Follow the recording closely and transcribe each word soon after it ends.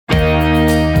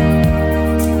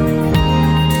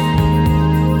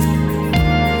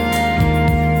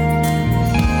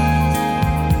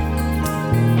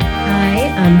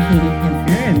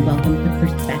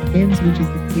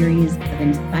of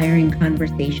inspiring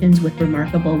conversations with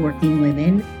remarkable working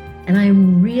women. And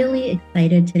I'm really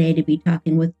excited today to be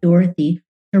talking with Dorothy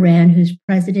Toran, who's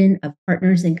president of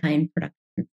Partners in Kind Productions.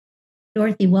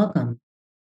 Dorothy, welcome.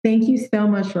 Thank you so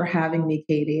much for having me,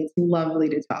 Katie. It's lovely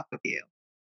to talk with you.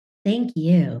 Thank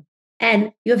you.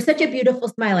 And you have such a beautiful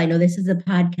smile. I know this is a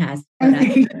podcast, but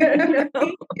Thank you.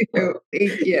 Thank you.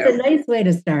 it's a nice way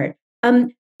to start.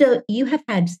 So you have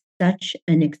had such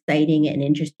an exciting and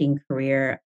interesting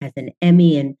career as an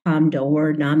Emmy and Palme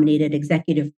d'Or nominated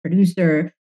executive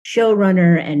producer,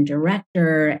 showrunner, and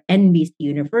director, NBC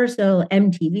Universal,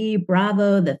 MTV,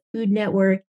 Bravo, the Food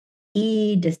Network,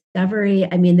 Discovery.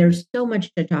 I mean, there's so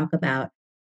much to talk about.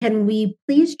 Can we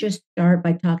please just start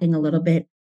by talking a little bit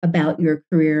about your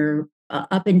career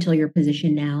up until your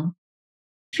position now?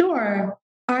 Sure.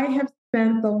 I have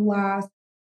spent the last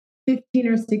 15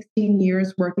 or 16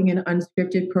 years working in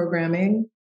unscripted programming.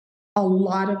 A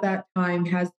lot of that time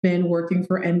has been working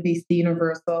for NBC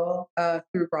Universal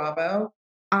through Bravo.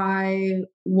 I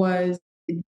was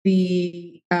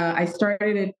I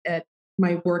started at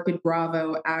my work at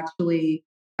Bravo actually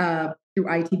through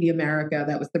ITV America.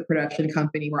 That was the production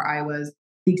company where I was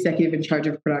the executive in charge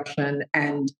of production,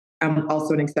 and I'm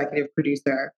also an executive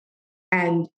producer.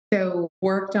 And so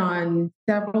worked on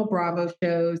several Bravo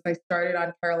shows. I started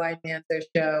on Caroline Manzo's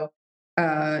show,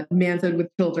 Manzo with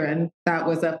Children. That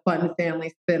was a fun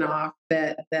family spinoff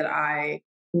that I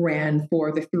ran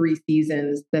for the 3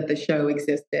 seasons that the show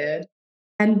existed.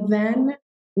 And then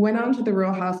went on to the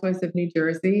Real Housewives of New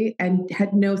Jersey and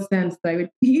had no sense that I would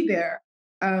be there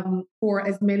for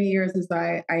as many years as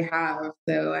I have.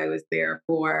 So I was there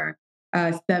for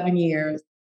 7 years.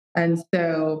 And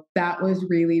so that was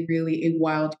really, really a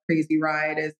wild, crazy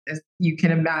ride, as you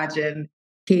can imagine,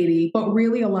 Katie, but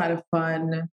really a lot of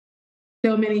fun.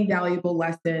 So many valuable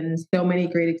lessons, so many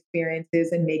great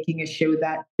experiences, and making a show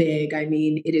that big. I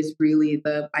mean, it is really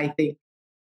I think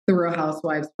the Real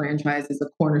Housewives franchise is a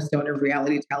cornerstone of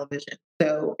reality television.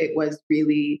 So it was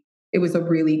a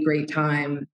really great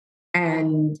time.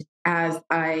 And as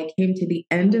I came to the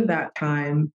end of that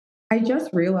time, I just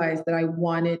realized that I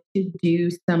wanted to do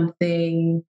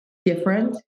something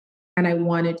different, and I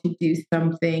wanted to do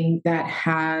something that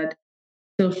had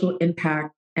social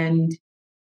impact. And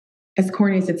as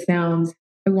corny as it sounds,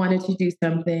 I wanted to do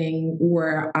something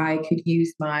where I could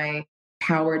use my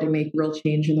power to make real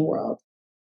change in the world,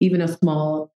 even a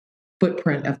small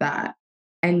footprint of that.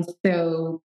 And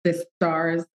so the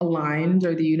stars aligned,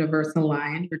 or the universe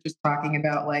aligned. We're just talking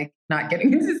about like not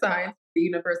getting into science, the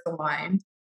universe aligned.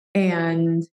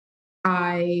 And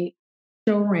I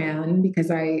show ran,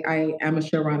 because I am a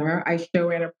showrunner. I show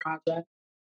ran a project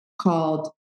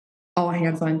called All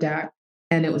Hands on Deck.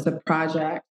 And it was a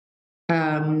project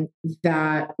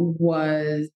that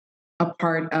was a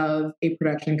part of a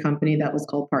production company that was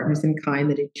called Partners in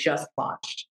Kind that had just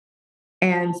launched.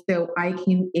 And so I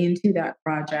came into that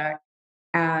project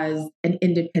as an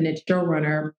independent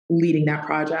showrunner leading that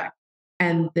project.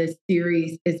 And the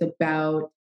series is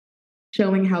about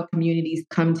showing how communities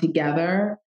come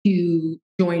together to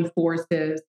join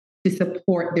forces to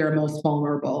support their most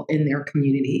vulnerable in their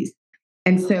communities.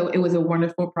 And so it was a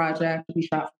wonderful project. We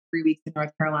shot for 3 weeks in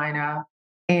North Carolina,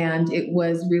 and it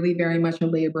was really very much a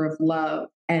labor of love.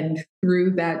 And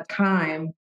through that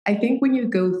time, I think when you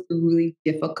go through really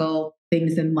difficult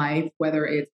things in life, whether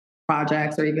it's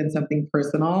projects or even something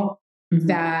personal,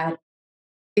 that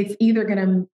it's either going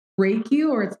to break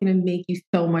you or it's going to make you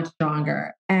so much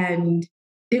stronger. And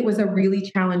it was a really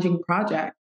challenging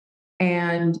project.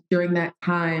 And during that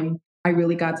time, I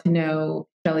really got to know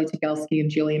Shelley Tagelski and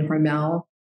Jillian Hormel,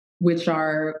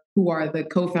 who are the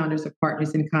co-founders of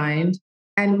Partners in Kind.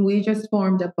 And we just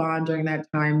formed a bond during that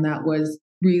time that was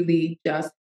really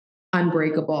just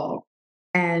unbreakable.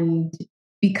 And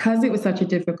because it was such a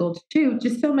difficult shoot,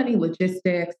 just so many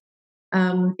logistics,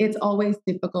 it's always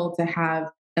difficult to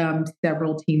have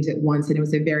several teams at once. And it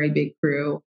was a very big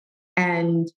crew.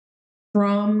 And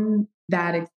from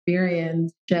that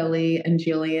experience, Shelley and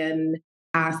Jillian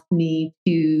asked me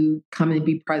to come and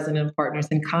be president of Partners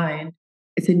in Kind.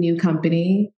 It's a new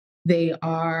company. They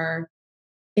are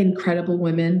incredible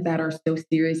women that are so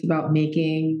serious about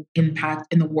making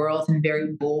impact in the world in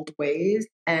very bold ways.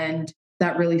 And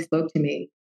that really spoke to me.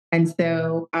 And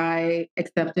so I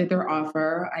accepted their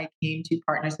offer. I came to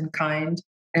Partners in Kind.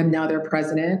 I'm now their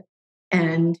president.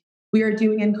 And we are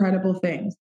doing incredible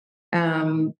things.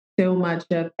 So much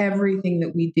of everything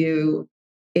that we do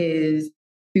is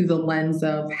through the lens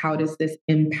of how does this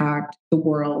impact the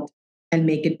world and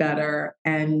make it better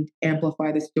and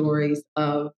amplify the stories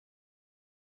of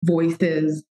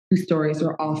voices whose stories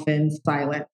are often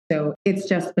silent. So it's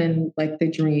just been like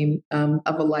the dream of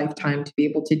a lifetime to be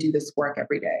able to do this work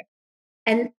every day.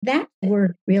 And that's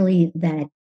work really that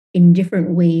in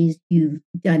different ways you've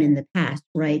done in the past,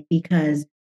 right? Because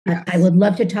I Yes. would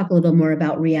love to talk a little more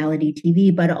about reality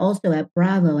TV, but also at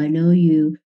Bravo, I know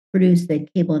you produced the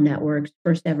cable network's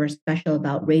first ever special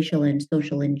about racial and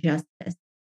social injustice.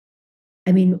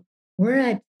 I mean, we're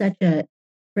at such a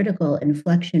critical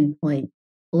inflection point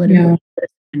politically Yeah. in this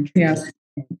country, Yes.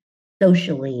 and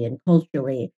socially and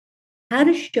culturally. How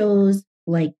do shows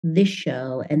like this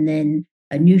show and then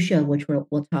a new show, which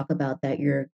we'll talk about that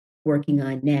you're working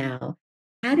on now,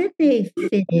 how do they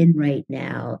fit in right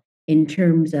now in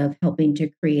terms of helping to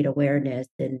create awareness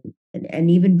and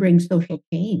even bring social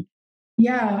change?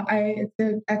 Yeah, it's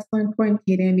an excellent point,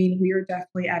 Katie. I mean, we are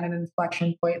definitely at an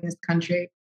inflection point in this country,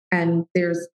 and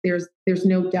there's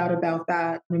no doubt about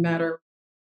that. No matter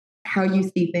how you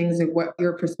see things and what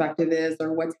your perspective is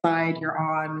or what side you're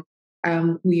on,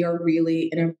 we are really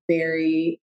in a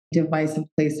very divisive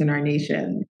place in our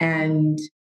nation, and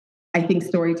I think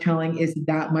storytelling is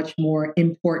that much more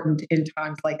important in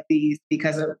times like these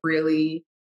because it really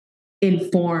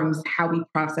informs how we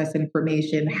process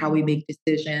information, how we make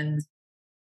decisions,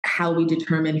 how we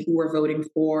determine who we're voting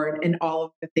for, and all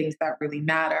of the things that really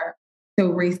matter. So,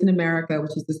 Race in America,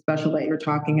 which is the special that you're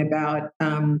talking about,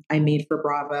 I made for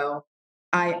Bravo.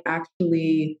 I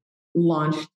actually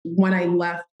launched when I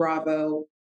left Bravo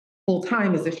full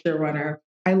time as a showrunner.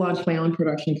 I launched my own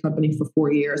production company for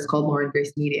 4 years called Lauren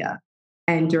Grace Media.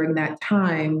 And during that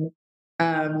time,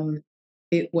 um,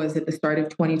 it was at the start of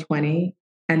 2020.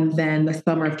 And then the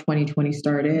summer of 2020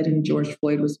 started, and George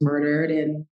Floyd was murdered,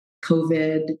 and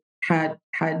COVID had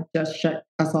just shut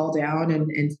us all down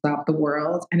and stopped the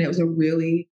world. And it was a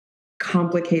really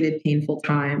complicated, painful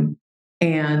time.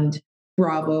 And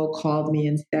Bravo called me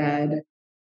and said,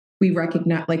 we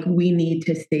recognize like we need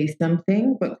to say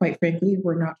something, but quite frankly,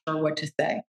 we're not sure what to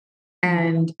say.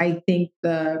 And I think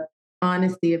the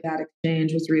honesty of that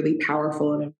exchange was really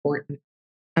powerful and important.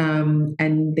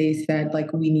 And they said,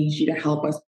 like, we need you to help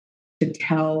us to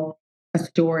tell a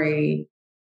story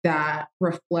that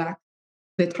reflects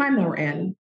the time that we're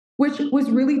in, which was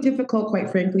really difficult,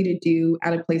 quite frankly, to do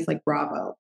at a place like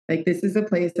Bravo. Like, this is a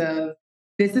place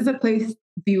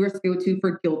viewers go to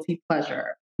for guilty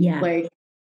pleasure. Yeah. Like,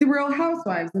 the Real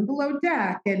Housewives and Below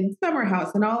Deck and Summer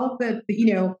House and all of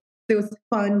those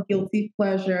fun, guilty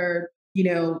pleasure,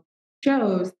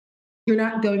 shows. You're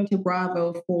not going to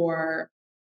Bravo for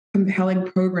compelling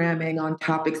programming on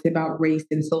topics about race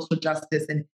and social justice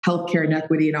and healthcare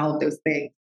inequity and all of those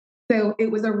things. So it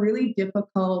was a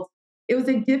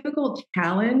difficult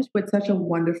challenge, but such a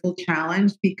wonderful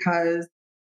challenge because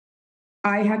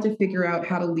I had to figure out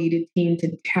how to lead a team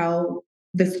to tell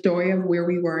the story of where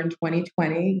we were in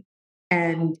 2020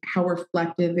 and how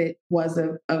reflective it was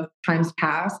of times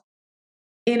past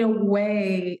in a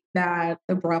way that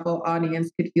the Bravo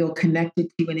audience could feel connected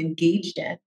to and engaged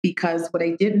in. Because what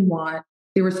I didn't want,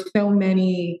 there were so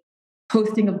many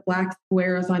posting of Black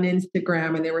squares on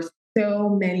Instagram, and there were so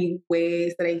many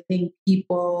ways that I think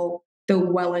people, though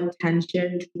well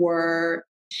intentioned, were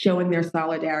showing their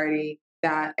solidarity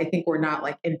that I think were not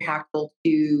like impactful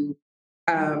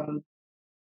um,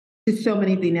 to so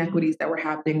many of the inequities that were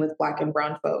happening with Black and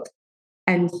Brown folks.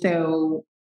 And so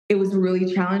it was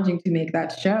really challenging to make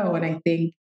that show. And I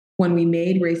think when we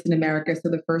made Race in America, so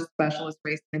the first special is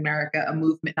Race in America, a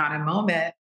movement, not a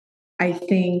moment, I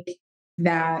think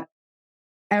that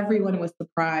everyone was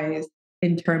surprised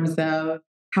in terms of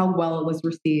how well it was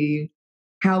received,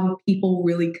 how people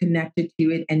really connected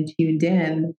to it and tuned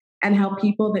in, and how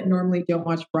people that normally don't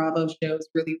watch Bravo shows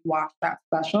really watched that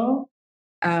special.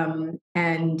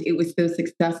 And it was so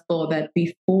successful that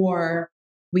before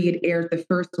we had aired the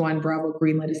first one, Bravo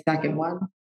greenlit a second one,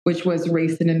 which was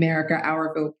Race in America,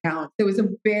 Our Vote Counts. So it was a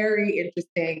very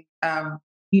interesting,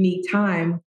 unique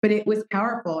time, but it was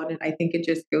powerful. And I think it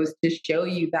just goes to show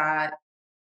you that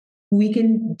we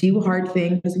can do hard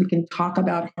things, we can talk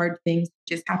about hard things,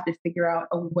 just have to figure out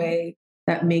a way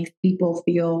that makes people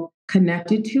feel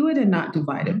connected to it and not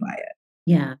divided by it.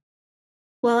 Yeah.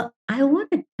 Well, I want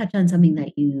to touch on something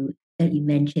that you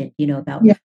mentioned, about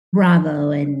Yeah, Bravo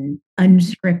and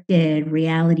unscripted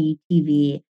reality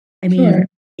TV. I mean, sure.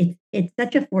 it's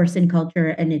such a force in culture,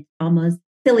 and it's almost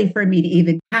silly for me to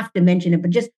even have to mention it,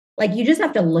 but just like you just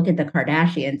have to look at the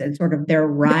Kardashians and sort of their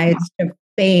rise to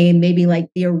fame, maybe like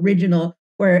the original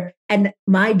where and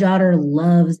my daughter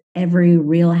loves every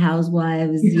Real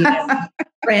Housewives, Yeah.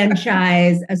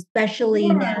 franchise, especially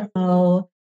Sure. now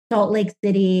Salt Lake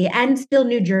City and still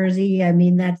New Jersey. I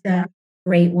mean, that's Yeah. a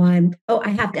great one. Oh, I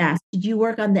have to ask, did you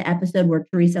work on the episode where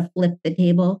Teresa flipped the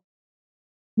table?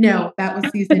 No, that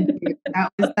was season 2.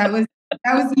 That was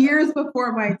years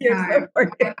before my Years time.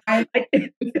 before. I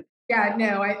yeah,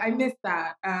 no, I missed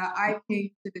that. Um, I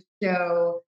came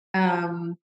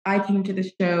to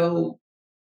the show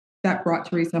that brought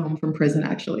Teresa home from prison,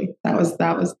 actually. That was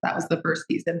the first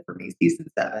season for me, season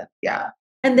 7. Yeah.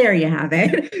 And there you have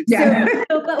it. So, Yeah.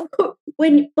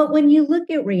 but when you look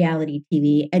at reality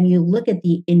TV and you look at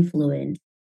the influence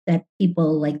that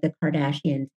people like the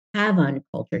Kardashians have on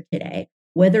culture today,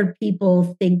 whether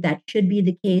people think that should be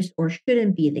the case or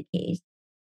shouldn't be the case,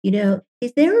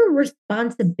 is there a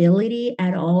responsibility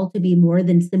at all to be more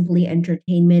than simply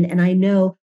entertainment? And I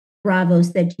know Bravo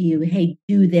said to you, "Hey,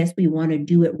 do this. We want to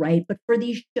do it right." But for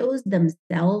these shows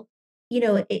themselves,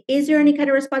 is there any kind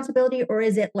of responsibility, or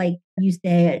is it like you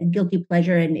say, a guilty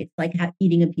pleasure, and it's like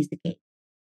eating a piece of cake?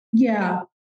 Yeah.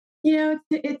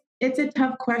 It's a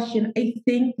tough question. I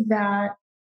think that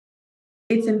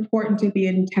it's important to be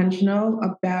intentional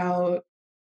about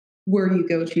where you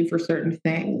go to for certain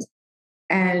things.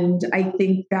 And I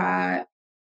think that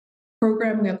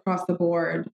programming across the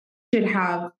board should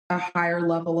have a higher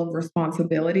level of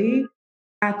responsibility.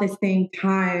 At the same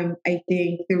time, I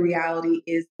think the reality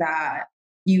is that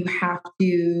you have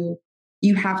to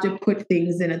you have to put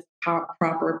things in its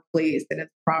proper place, in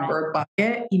its Right. proper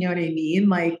bucket. You know what I mean?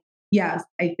 Like, yes,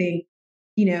 I think,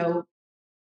 you know,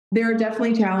 there are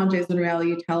definitely challenges in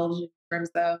reality television in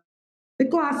terms of the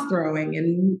glass throwing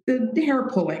and the hair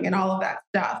pulling and all of that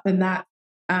stuff. And I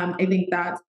think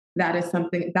that is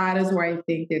something that is where I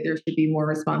think that there should be more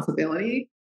responsibility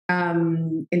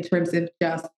in terms of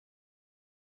just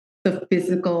the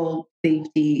physical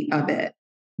safety of it.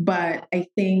 But I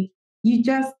think you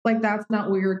just like that's not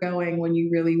where you're going when you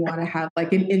really want to have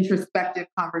like an introspective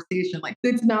conversation. Like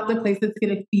it's not the place that's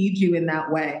going to feed you in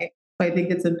that way. So I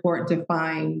think it's important to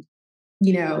find,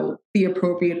 the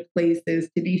appropriate places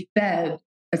to be fed,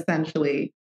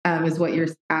 essentially, is what you're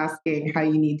asking how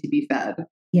you need to be fed.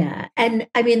 Yeah. And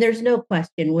I mean, there's no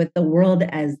question with the world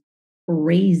as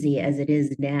crazy as it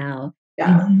is now, you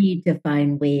Yeah, need to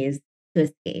find ways to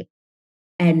escape.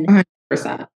 And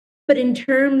 100%. But in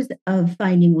terms of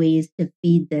finding ways to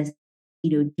feed this,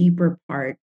 deeper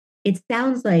part, it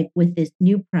sounds like with this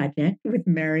new project with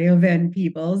Mario Van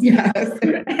Peebles Yes.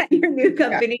 at your new Yeah,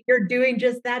 company, you're doing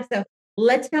just that. So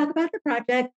let's talk about the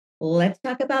project. Let's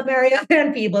talk about Mario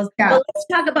Van Peebles, yeah, but let's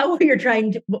talk about what you're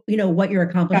trying to, what you're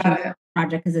accomplishing got with it. the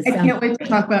project because it I sounds can't wait to great.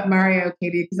 talk about Mario,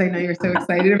 Katie, because I know you're so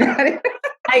excited about it.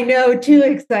 I know, too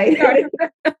Sorry. excited.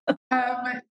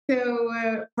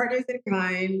 Partners in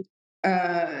Kind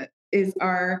is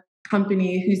our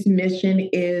company whose mission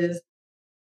is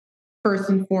first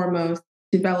and foremost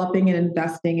developing and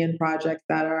investing in projects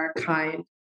that are kind,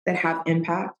 that have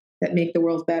impact, that make the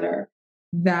world better,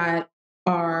 that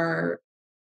are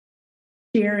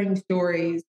sharing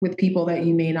stories with people that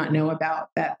you may not know about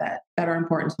that are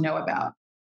important to know about.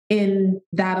 In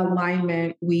that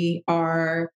alignment, we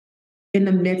are in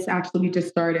the midst, actually, we just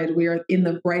started. We are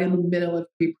right in the middle of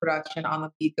pre-production on The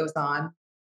Beat Goes On,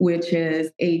 which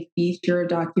is a feature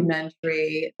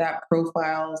documentary that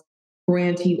profiles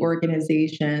grantee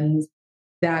organizations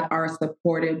that are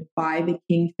supported by the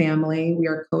King family. We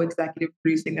are co-executive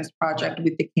producing this project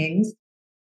with the Kings,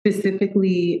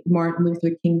 specifically Martin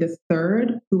Luther King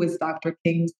III, who is Dr.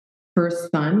 King's first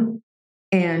son,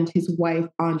 and his wife,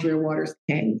 Andrea Waters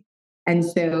King. And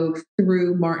so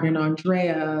through Martin and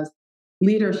Andrea's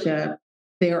leadership,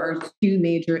 there are two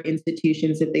major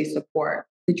institutions that they support,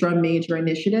 the Drum Major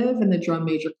Initiative and the Drum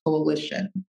Major Coalition.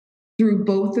 Through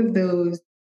both of those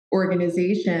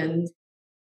organizations,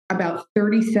 about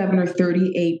 37 or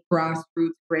 38 grassroots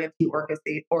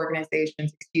grantee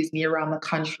organizations, around the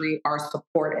country are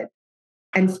supported.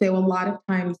 And so a lot of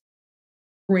times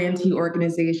grantee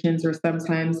organizations are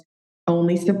sometimes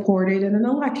only supported in an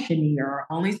election year,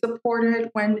 only supported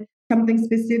when something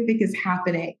specific is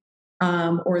happening,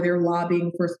 or they're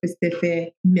lobbying for a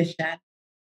specific mission.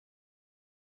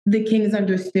 The Kings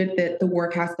understood that the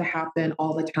work has to happen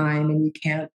all the time, and you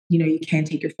can't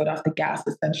take your foot off the gas,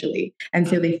 essentially. And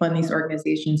so they fund these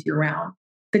organizations year round.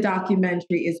 The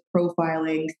documentary is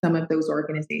profiling some of those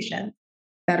organizations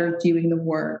that are doing the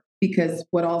work, because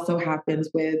what also happens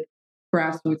with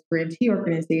grassroots grantee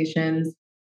organizations,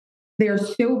 they're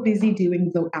so busy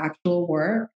doing the actual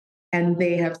work and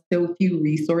they have so few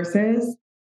resources.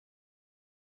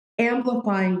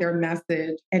 Amplifying their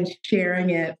message and sharing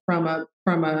it from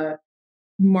a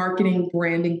marketing,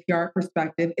 branding, PR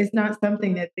perspective is not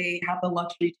something that they have the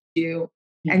luxury to do.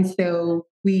 Yeah. And so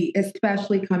we,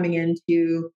 especially coming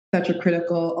into such a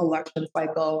critical election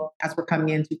cycle as we're coming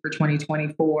into for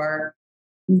 2024,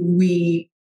 we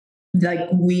like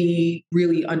we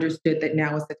really understood that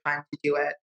now is the time to do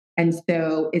it. And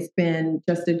so it's been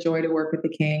just a joy to work with the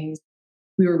Kings.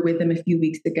 We were with them a few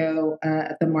weeks ago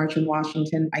at the March in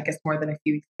Washington, I guess more than a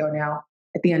few weeks ago now,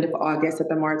 at the end of August at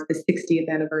the 60th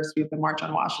anniversary of the March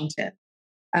on Washington.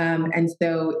 And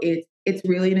so it's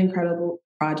really an incredible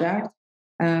project.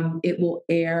 It will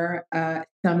air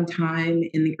sometime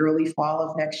in the early fall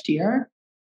of next year.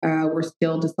 We're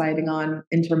still deciding on,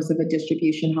 in terms of a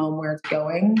distribution home, where it's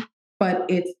going, but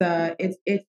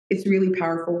it's really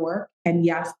powerful work. And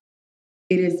yes,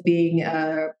 it is being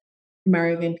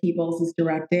Mario Van Peebles is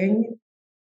directing.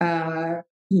 Uh,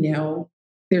 you know,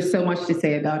 there's so much to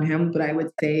say about him, but I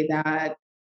would say that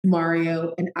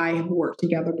Mario and I have worked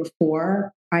together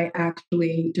before. I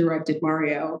actually directed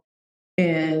Mario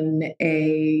in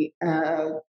a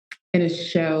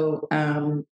show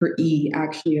for E,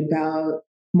 actually, about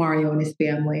Mario and his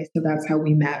family. So that's how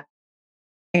we met,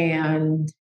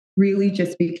 and really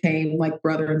just became like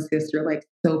brother and sister, like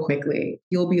so quickly.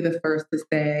 You'll be the first to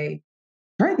say,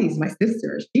 Dorothy's my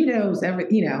sister. She knows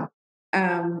everything.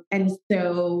 And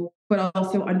so, but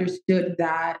also understood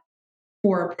that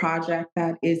for a project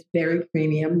that is very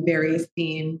premium, very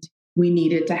esteemed, we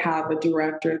needed to have a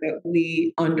director that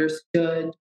we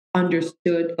understood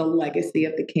the legacy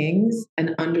of the Kings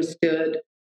and understood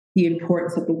the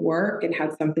importance of the work and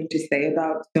had something to say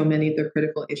about so many of the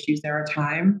critical issues in our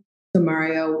time. So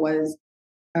Mario was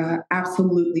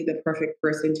absolutely the perfect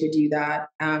person to do that.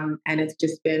 And it's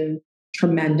just been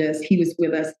tremendous. He was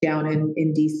with us down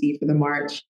in DC for the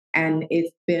march. And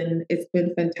it's been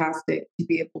fantastic to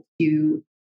be able to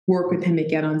work with him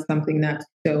again on something that's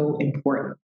so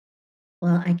important.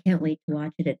 Well, I can't wait to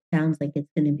watch it. It sounds like it's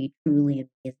going to be truly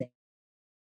amazing.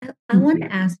 I want to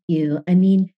Mhm. ask you, I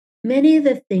mean, many of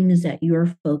the things that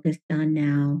you're focused on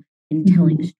now in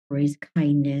telling Mhm. stories,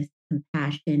 kindness,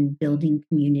 compassion, building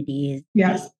communities,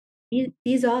 Yes,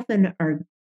 these often are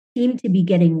seem to be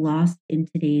getting lost in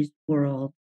today's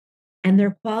world. And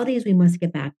they're qualities we must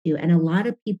get back to. And a lot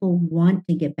of people want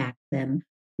to get back to them.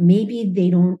 Maybe they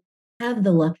don't have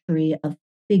the luxury of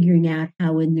figuring out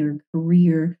how in their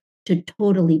career to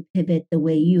totally pivot the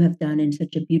way you have done in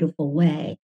such a beautiful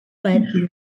way. But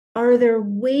are there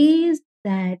ways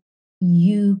that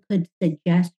you could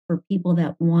suggest for people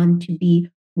that want to be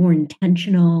more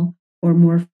intentional or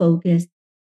more focused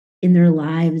in their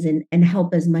lives and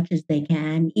help as much as they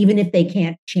can, even if they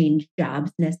can't change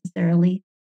jobs necessarily?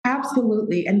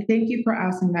 absolutely. And thank you for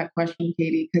asking that question,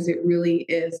 Katie, because it really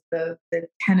is the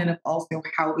tenet of also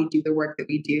how we do the work that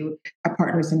we do at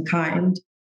Partners in Kind.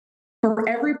 For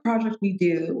every project we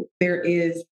do, there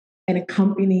is an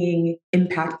accompanying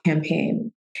impact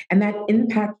campaign. And that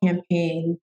impact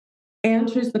campaign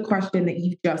answers the question that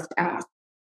you just asked.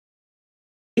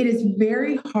 It is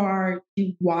very hard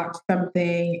to watch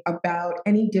something about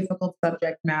any difficult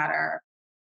subject matter.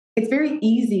 It's very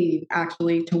easy,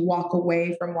 actually, to walk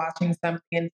away from watching something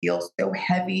and feel so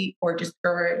heavy or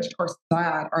discouraged or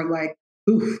sad or like,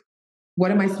 oof,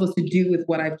 what am I supposed to do with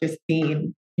what I've just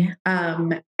seen? Yeah.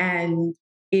 And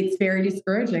it's very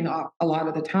discouraging a lot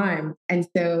of the time. And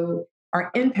so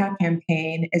our impact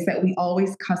campaign is that we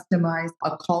always customize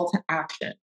a call to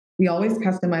action. We always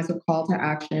customize a call to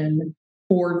action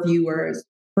for viewers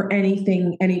for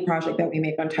anything, any project that we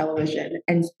make on television.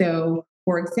 And so,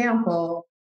 for example,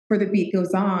 for The Beat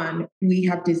Goes On, we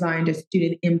have designed a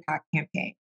student impact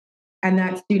campaign. And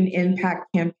that student impact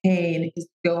campaign is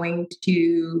going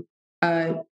to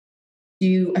uh,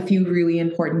 do a few really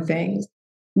important things.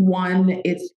 One,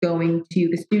 it's going to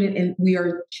the student, and we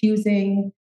are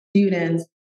choosing students,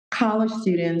 college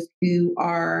students who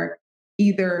are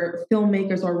either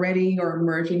filmmakers already or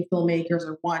emerging filmmakers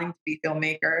or wanting to be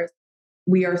filmmakers.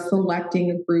 We are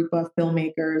selecting a group of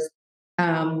filmmakers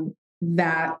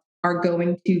that are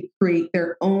going to create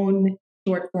their own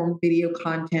short form video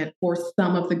content for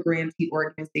some of the grantee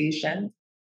organizations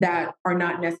that are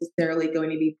not necessarily going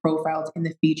to be profiled in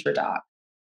the feature doc.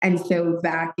 And so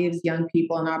that gives young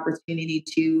people an opportunity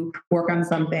to work on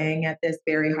something at this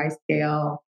very high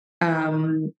scale.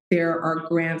 There are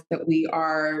grants that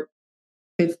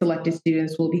selected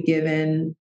students will be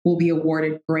given, will be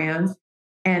awarded grants,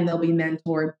 and they'll be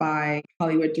mentored by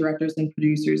Hollywood directors and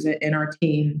producers in our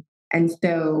team. And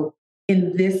so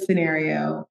in this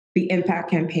scenario, the impact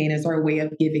campaign is our way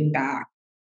of giving back,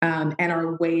 and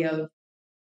our way of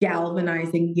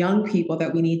galvanizing young people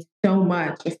that we need so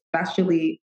much,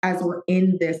 especially as we're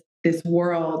in this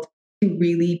world, to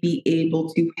really be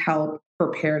able to help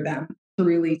prepare them to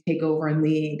really take over and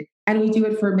lead. And we do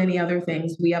it for many other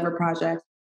things. We have a project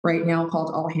right now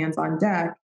called All Hands on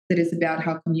Deck that is about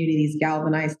how communities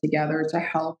galvanize together to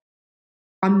help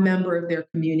a member of their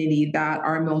community that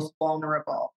are most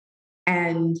vulnerable.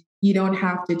 And you don't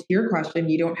have to your question,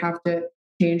 you don't have to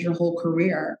change your whole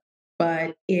career.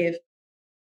 But if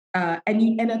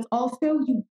and it's also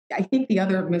you I think the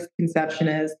other misconception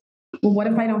is, well, what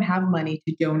if I don't have money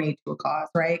to donate to a cause,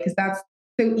 right? Because that's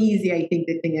so easy, I think,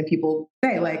 the thing that people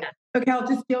say, like, okay, I'll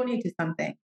just donate to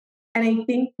something. And I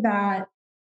think that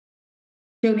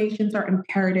donations are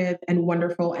imperative and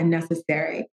wonderful and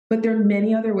necessary, but there are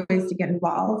many other ways to get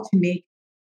involved to make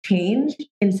change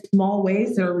in small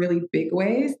ways that are really big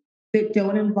ways that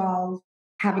don't involve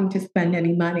having to spend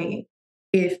any money.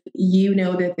 If you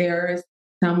know that there's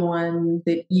someone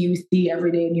that you see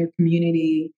every day in your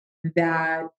community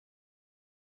that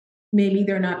maybe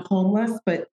they're not homeless,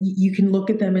 but you can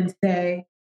look at them and say,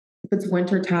 if it's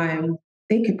wintertime,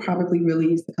 they could probably really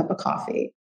use a cup of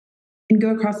coffee, and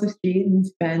go across the street and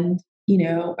spend,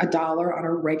 $1 on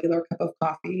a regular cup of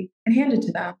coffee and hand it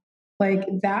to them. Like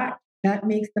that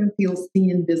makes them feel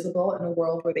seen and visible in a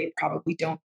world where they probably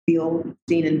don't feel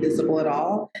seen and visible at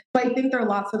all. So I think there are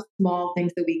lots of small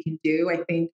things that we can do. I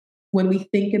think when we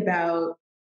think about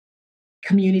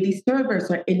community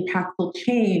service or impactful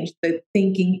change, the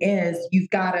thinking is you've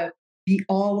got to be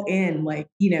all in, like,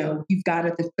 you've got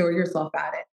to just throw yourself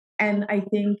at it. And I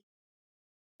think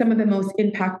some of the most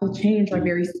impactful change are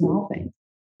very small things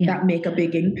that make a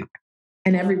big impact.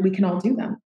 And we can all do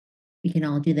them. We can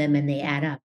all do them and they add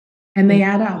up. And they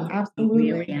add up.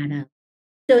 Absolutely. They really add up.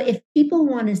 So if people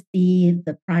want to see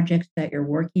the projects that you're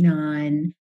working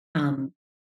on,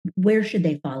 where should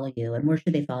they follow you and where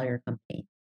should they follow your company?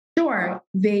 Sure.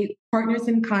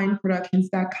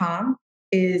 Partnersinkindproductions.com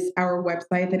is our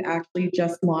website that actually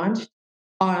just launched.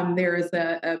 There is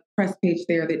a press page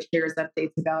there that shares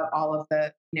updates about all of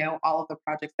the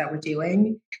projects that we're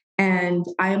doing. And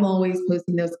I am always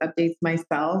posting those updates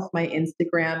myself. My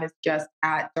Instagram is just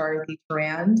at Dorothy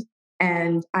Toran.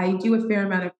 And I do a fair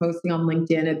amount of posting on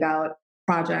LinkedIn about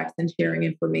projects and sharing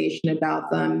information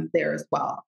about them there as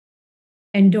well.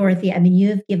 And Dorothy, I mean, you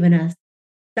have given us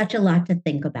such a lot to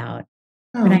think about.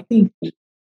 Oh, but I thank you.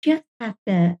 just have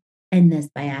to end this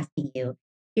by asking you,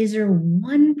 is there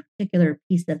one particular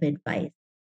piece of advice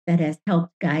that has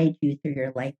helped guide you through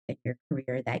your life and your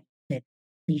career that you could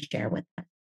please share with us?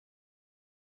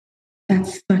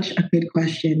 That's such a good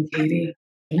question, Katie.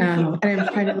 And I'm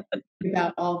trying to think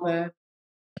about all the.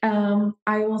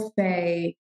 I will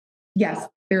say, yes,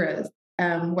 there is.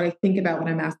 What I think about when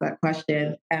I'm asked that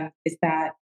question is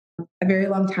that a very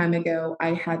long time ago,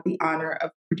 I had the honor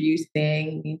of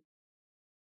producing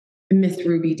Miss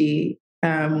Ruby Dee,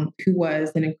 who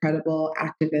was an incredible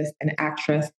activist and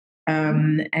actress,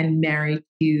 and married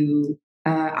to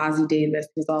Ozzie Davis,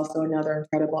 who's also another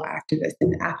incredible activist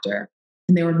and actor.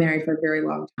 And they were married for a very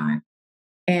long time.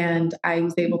 And I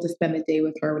was able to spend the day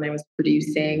with her when I was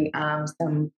producing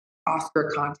some Oscar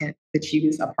content that she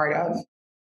was a part of.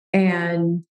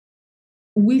 And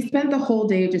we spent the whole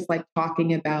day just like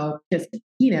talking about just,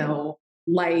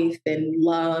 life and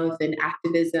love and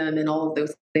activism and all of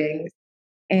those things.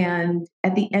 And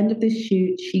at the end of the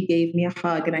shoot, she gave me a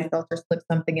hug and I felt her slip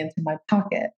something into my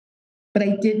pocket. But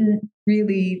I didn't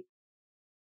really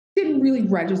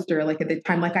register like at the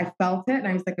time. Like I felt it and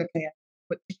I was like, okay,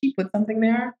 did she put something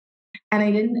there? And I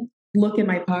didn't look in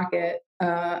my pocket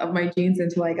of my jeans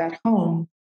until I got home.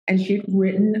 And she'd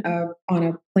written on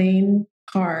a plain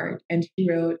card and she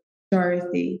wrote,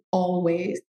 Dorothy,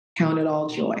 always count it all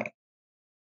joy.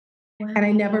 Wow. And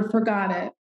I never forgot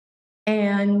it.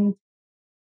 And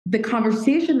the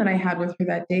conversation that I had with her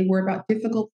that day were about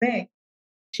difficult things.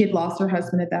 She had lost her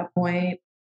husband at that point.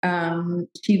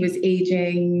 She was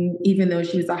aging, even though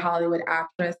she was a Hollywood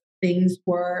actress.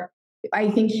 I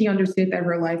think she understood that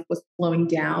her life was slowing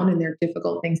down and there are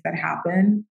difficult things that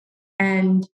happen.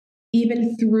 And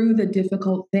even through the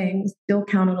difficult things, still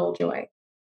count it all joy.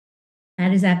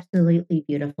 That is absolutely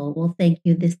beautiful. Well, thank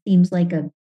you. This seems like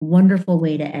a wonderful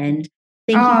way to end.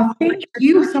 Thank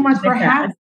you so much for having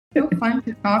me. So fun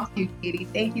to talk to you, Katie.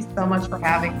 Thank you so much for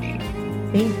having me.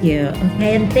 Thank you.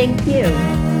 Okay, and thank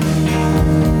you.